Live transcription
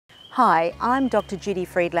Hi, I'm Dr. Judy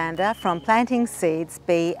Friedlander from Planting Seeds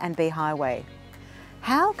B&B Highway.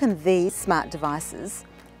 How can these smart devices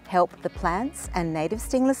help the plants and native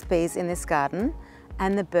stingless bees in this garden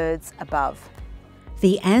and the birds above?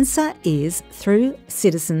 The answer is through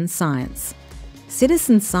citizen science.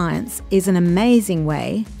 Citizen science is an amazing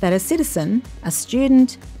way that a citizen, a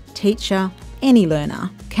student, teacher, any learner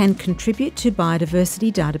can contribute to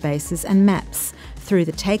biodiversity databases and maps through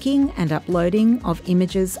the taking and uploading of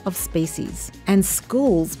images of species. And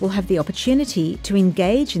schools will have the opportunity to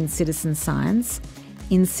engage in citizen science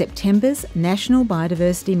in September's National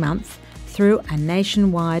Biodiversity Month through a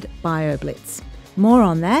nationwide BioBlitz. More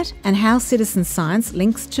on that and how citizen science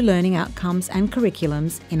links to learning outcomes and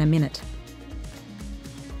curriculums in a minute.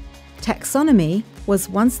 Taxonomy was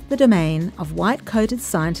once the domain of white-coated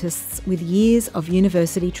scientists with years of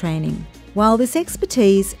university training. While this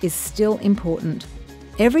expertise is still important,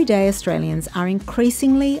 everyday Australians are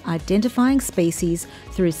increasingly identifying species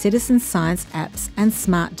through citizen science apps and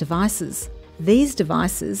smart devices. These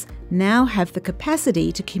devices now have the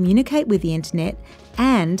capacity to communicate with the internet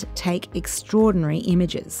and take extraordinary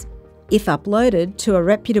images. If uploaded to a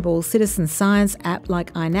reputable citizen science app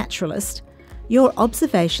like iNaturalist, your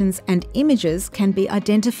observations and images can be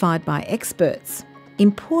identified by experts.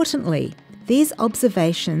 Importantly, these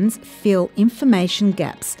observations fill information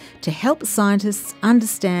gaps to help scientists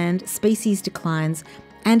understand species declines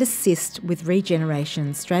and assist with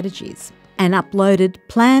regeneration strategies. An uploaded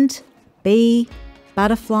plant, bee,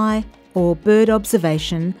 butterfly, or bird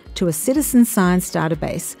observation to a citizen science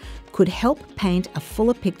database could help paint a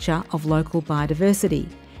fuller picture of local biodiversity.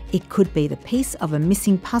 It could be the piece of a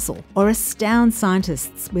missing puzzle or astound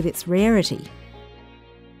scientists with its rarity.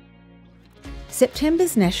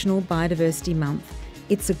 September's National Biodiversity Month.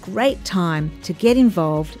 It's a great time to get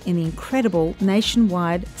involved in the incredible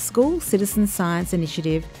nationwide school citizen science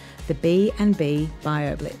initiative, the B&B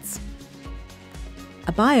BioBlitz.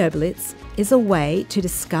 A BioBlitz is a way to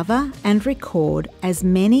discover and record as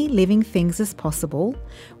many living things as possible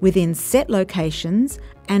within set locations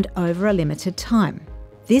and over a limited time.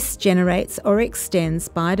 This generates or extends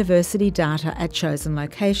biodiversity data at chosen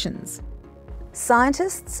locations.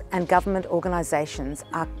 Scientists and government organisations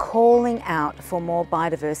are calling out for more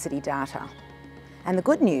biodiversity data. And the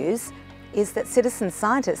good news is that citizen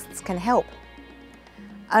scientists can help.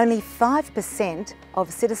 Only 5% of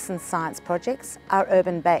citizen science projects are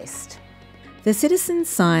urban-based. The Citizen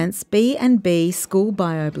Science B&B School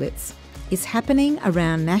BioBlitz is happening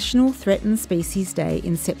around National Threatened Species Day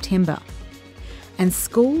in September. And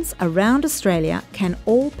schools around Australia can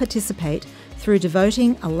all participate through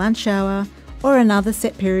devoting a lunch hour or another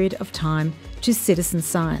set period of time to citizen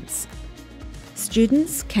science.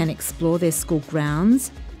 Students can explore their school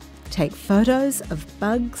grounds, take photos of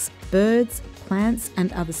bugs, birds, plants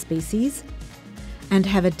and other species, and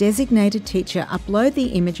have a designated teacher upload the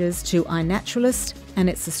images to iNaturalist and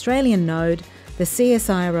its Australian node, the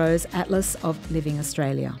CSIRO's Atlas of Living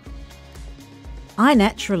Australia.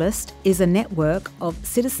 iNaturalist is a network of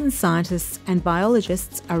citizen scientists and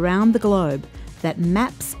biologists around the globe that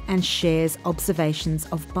maps and shares observations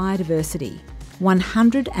of biodiversity,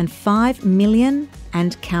 105 million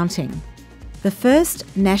and counting. The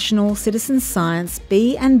first National Citizen Science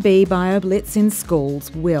B&B BioBlitz in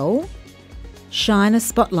schools will shine a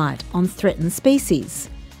spotlight on threatened species,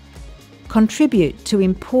 contribute to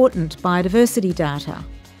important biodiversity data,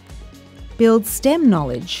 build STEM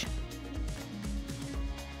knowledge,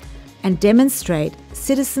 and demonstrate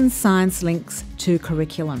citizen science links to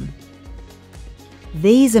curriculum.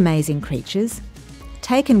 These amazing creatures,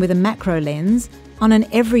 taken with a macro lens on an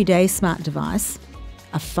everyday smart device,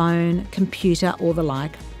 a phone, computer or the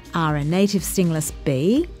like, are a native stingless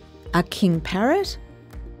bee, a king parrot,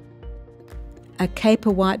 a caper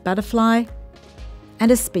white butterfly, and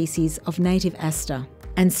a species of native aster.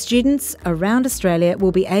 And students around Australia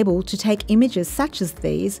will be able to take images such as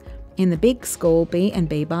these in the Big School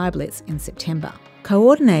B&B BioBlitz in September.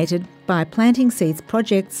 Coordinated by Planting Seeds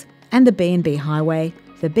Projects and the B&B Highway,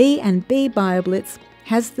 the B&B BioBlitz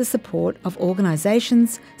has the support of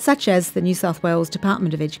organisations such as the New South Wales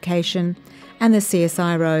Department of Education and the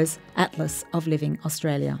CSIRO's Atlas of Living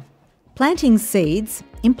Australia. Planting Seeds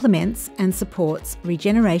implements and supports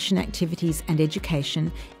regeneration activities and education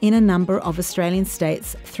in a number of Australian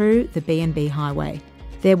states through the B&B Highway.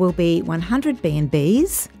 There will be 100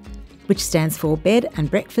 B&Bs, which stands for Bed and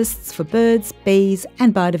Breakfasts for Birds, Bees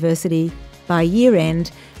and Biodiversity, by year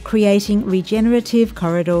end, creating regenerative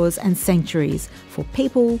corridors and sanctuaries for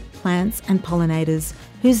people, plants and pollinators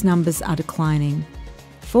whose numbers are declining.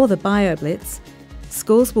 For the BioBlitz,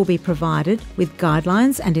 schools will be provided with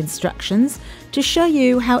guidelines and instructions to show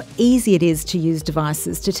you how easy it is to use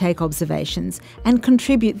devices to take observations and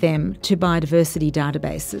contribute them to biodiversity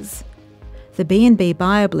databases. The B&B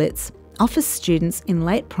BioBlitz offers students in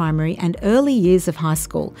late primary and early years of high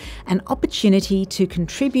school an opportunity to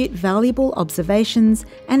contribute valuable observations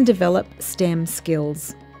and develop STEM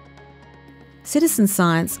skills. Citizen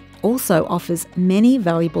Science also offers many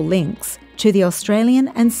valuable links to the Australian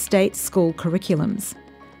and state school curriculums.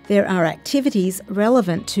 There are activities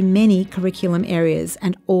relevant to many curriculum areas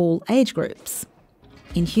and all age groups.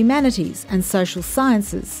 In humanities and social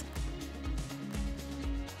sciences,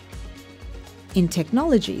 in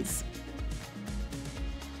technologies,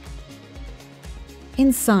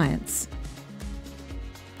 in science.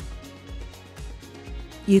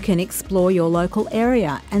 You can explore your local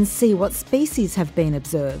area and see what species have been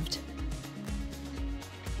observed.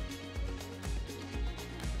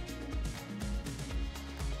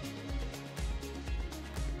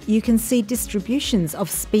 You can see distributions of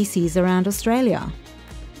species around Australia.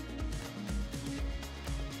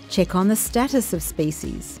 Check on the status of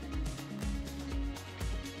species.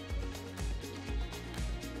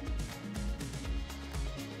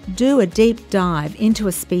 Do a deep dive into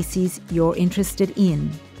a species you're interested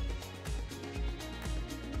in.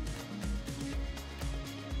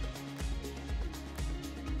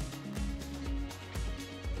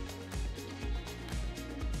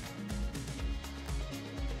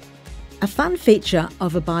 A fun feature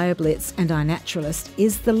of a BioBlitz and iNaturalist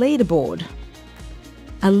is the leaderboard.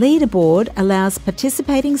 A leaderboard allows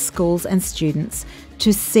participating schools and students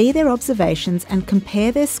to see their observations and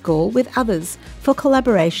compare their school with others for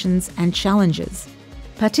collaborations and challenges.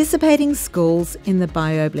 Participating schools in the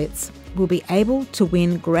BioBlitz will be able to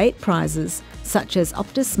win great prizes such as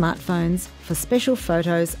Optus smartphones for special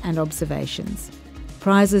photos and observations,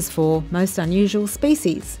 prizes for most unusual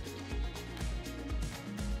species,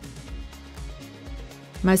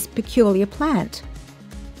 most peculiar plant,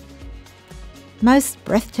 most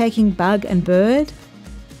breathtaking bug and bird,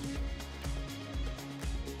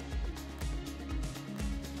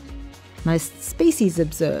 most species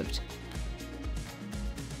observed,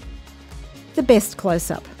 the best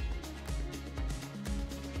close-up.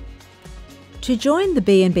 To join the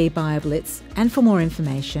B&B BioBlitz and for more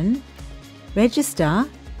information, register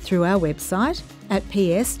through our website at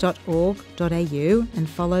ps.org.au and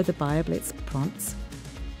follow the BioBlitz prompts,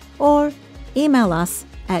 or email us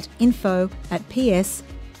at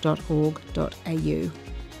info@ps.org.au.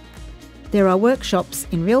 There are workshops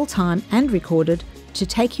in real time and recorded to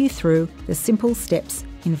take you through the simple steps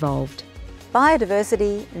involved.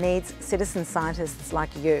 Biodiversity needs citizen scientists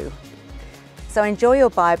like you. So enjoy your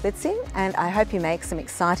BioBlitzing, and I hope you make some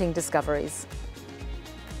exciting discoveries.